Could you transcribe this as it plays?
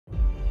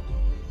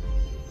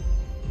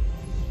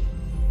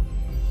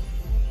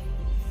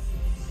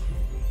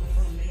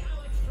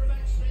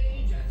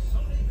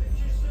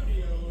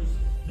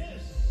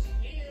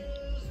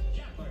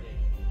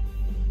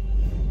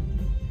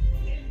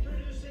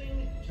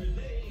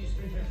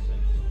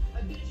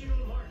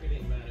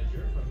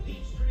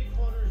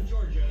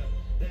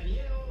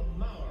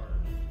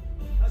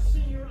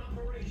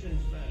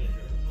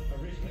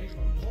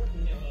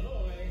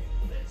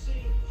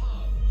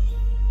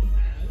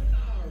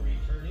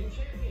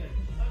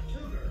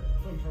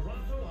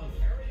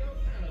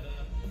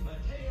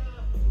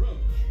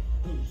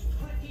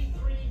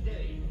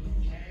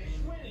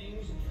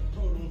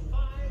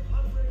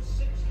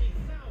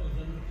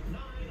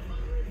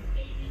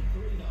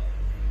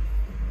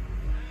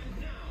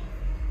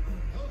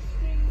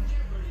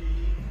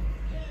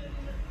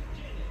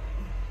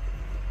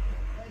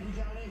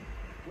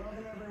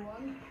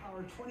everyone.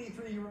 Our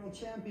 23-year-old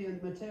champion,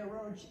 Mattea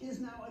Roach, is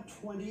now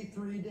a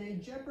 23-day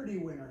Jeopardy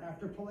winner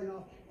after pulling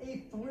off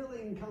a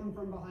thrilling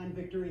come-from-behind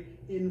victory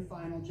in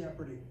Final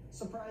Jeopardy,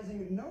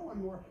 surprising no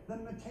one more than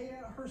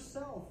Mattea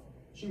herself.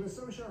 She was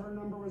so sure her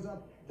number was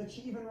up that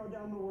she even wrote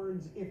down the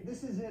words, "If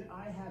this is it,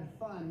 I had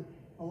fun,"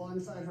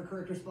 alongside her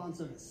correct response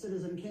of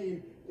Citizen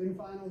Kane in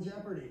Final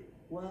Jeopardy.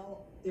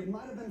 Well, it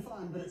might have been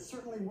fun, but it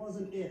certainly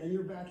wasn't it, and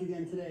you're back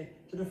again today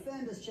to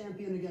defend as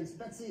champion against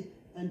Betsy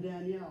and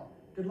Danielle.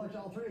 Good luck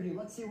to all three of you.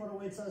 Let's see what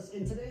awaits us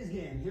in today's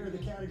game. Here are the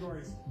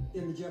categories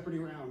in the Jeopardy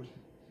round.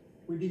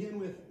 We begin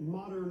with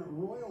modern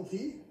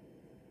royalty.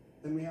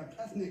 Then we have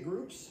ethnic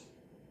groups,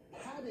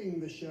 padding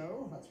the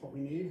show, that's what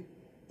we need,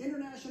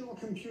 international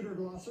computer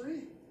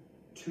glossary,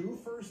 2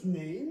 first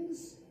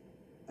names,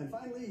 and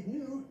finally,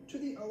 new to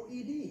the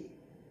OED.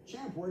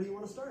 Champ, where do you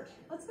want to start?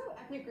 Let's go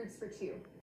ethnic groups for 2.